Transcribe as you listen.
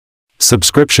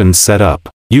Subscriptions set up.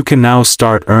 You can now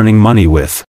start earning money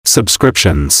with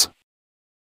subscriptions.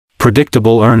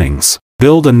 Predictable earnings.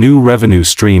 Build a new revenue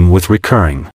stream with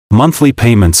recurring monthly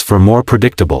payments for more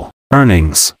predictable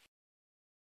earnings.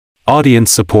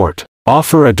 Audience support.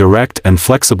 Offer a direct and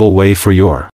flexible way for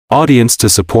your audience to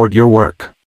support your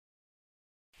work.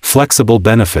 Flexible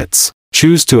benefits.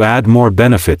 Choose to add more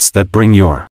benefits that bring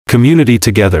your community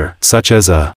together, such as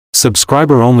a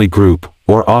subscriber-only group,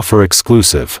 or offer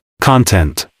exclusive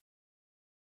content.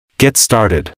 Get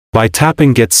started. By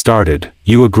tapping Get Started,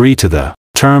 you agree to the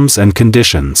terms and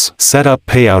conditions. Set up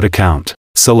payout account.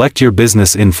 Select your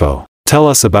business info. Tell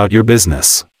us about your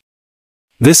business.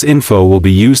 This info will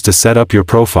be used to set up your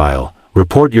profile,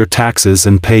 report your taxes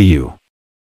and pay you.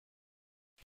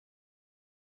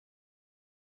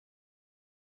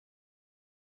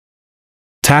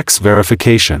 Tax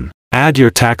verification. Add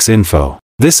your tax info.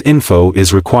 This info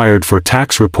is required for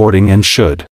tax reporting and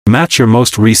should match your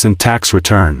most recent tax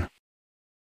return.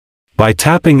 By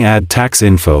tapping Add Tax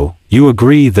Info, you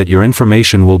agree that your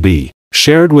information will be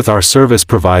shared with our service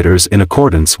providers in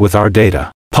accordance with our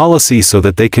data policy so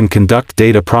that they can conduct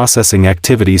data processing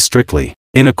activities strictly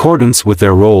in accordance with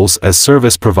their roles as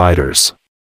service providers.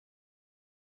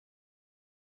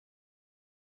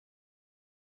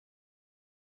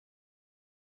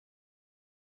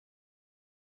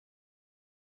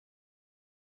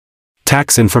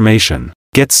 Tax information.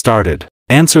 Get started.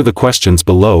 Answer the questions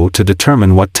below to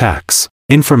determine what tax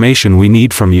information we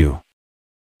need from you.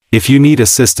 If you need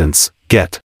assistance,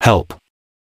 get help.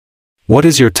 What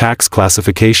is your tax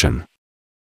classification?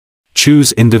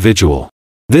 Choose Individual.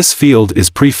 This field is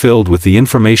pre-filled with the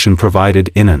information provided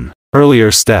in an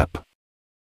earlier step.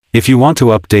 If you want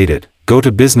to update it, go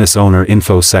to Business Owner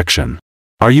Info section.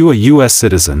 Are you a U.S.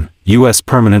 citizen, U.S.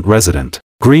 permanent resident,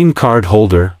 green card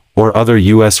holder, or other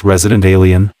U.S. resident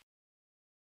alien?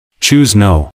 Choose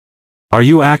No. Are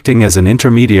you acting as an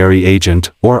intermediary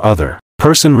agent or other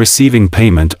person receiving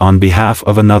payment on behalf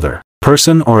of another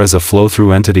person or as a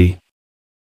flow-through entity?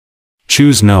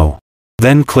 Choose No.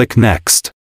 Then click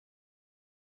Next.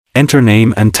 Enter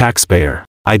name and taxpayer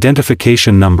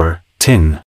identification number,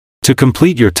 TIN. To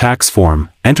complete your tax form,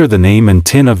 enter the name and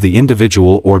TIN of the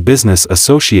individual or business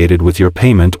associated with your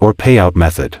payment or payout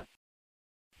method.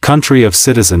 Country of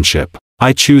citizenship.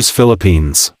 I choose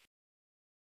Philippines.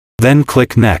 Then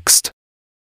click Next.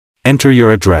 Enter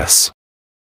your address.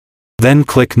 Then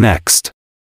click Next.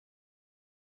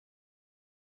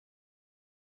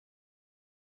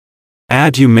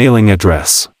 Add your mailing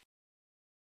address.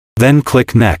 Then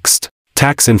click Next.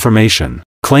 Tax information.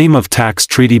 Claim of tax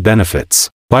treaty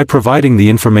benefits. By providing the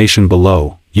information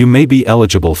below, you may be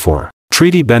eligible for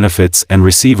treaty benefits and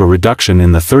receive a reduction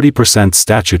in the 30%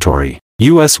 statutory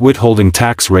U.S. withholding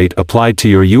tax rate applied to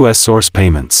your U.S. source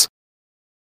payments.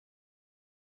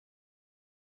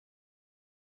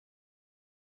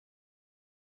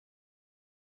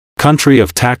 Country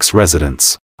of tax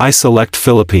residence. I select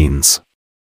Philippines.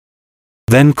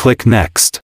 Then click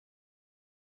Next.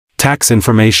 Tax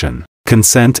information.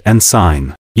 Consent and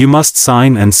sign. You must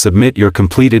sign and submit your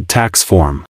completed tax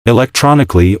form,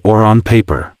 electronically or on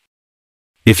paper.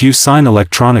 If you sign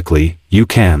electronically, you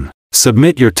can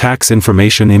submit your tax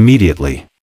information immediately.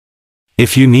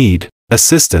 If you need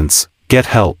assistance, get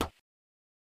help.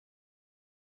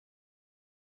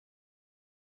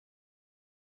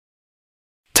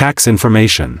 Tax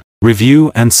information.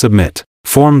 Review and submit.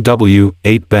 Form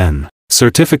W-8-BEN.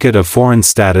 Certificate of Foreign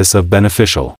Status of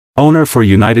Beneficial Owner for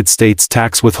United States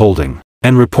Tax Withholding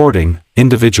and Reporting,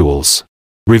 Individuals.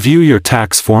 Review your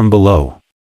tax form below.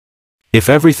 If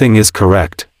everything is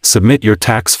correct, submit your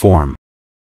tax form.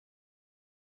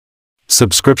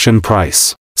 Subscription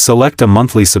price. Select a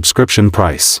monthly subscription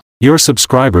price. Your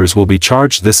subscribers will be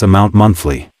charged this amount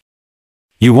monthly.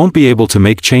 You won't be able to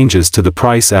make changes to the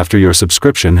price after your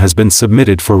subscription has been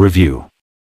submitted for review.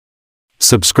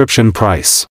 Subscription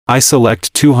price. I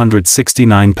select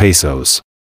 269 pesos.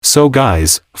 So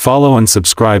guys, follow and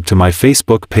subscribe to my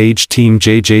Facebook page Team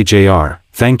JJJR.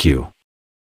 Thank you.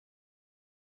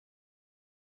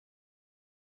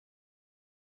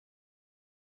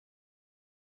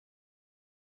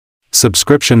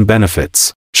 Subscription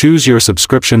benefits. Choose your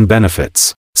subscription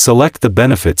benefits. Select the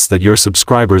benefits that your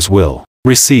subscribers will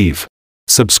receive.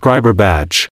 Subscriber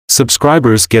badge.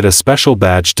 Subscribers get a special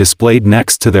badge displayed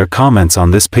next to their comments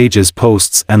on this page's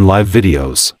posts and live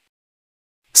videos.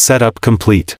 Setup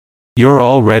complete. You're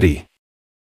all ready.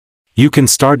 You can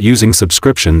start using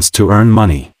subscriptions to earn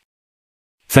money.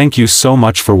 Thank you so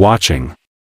much for watching.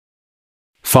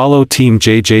 Follow Team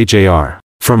JJJR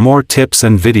for more tips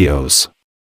and videos.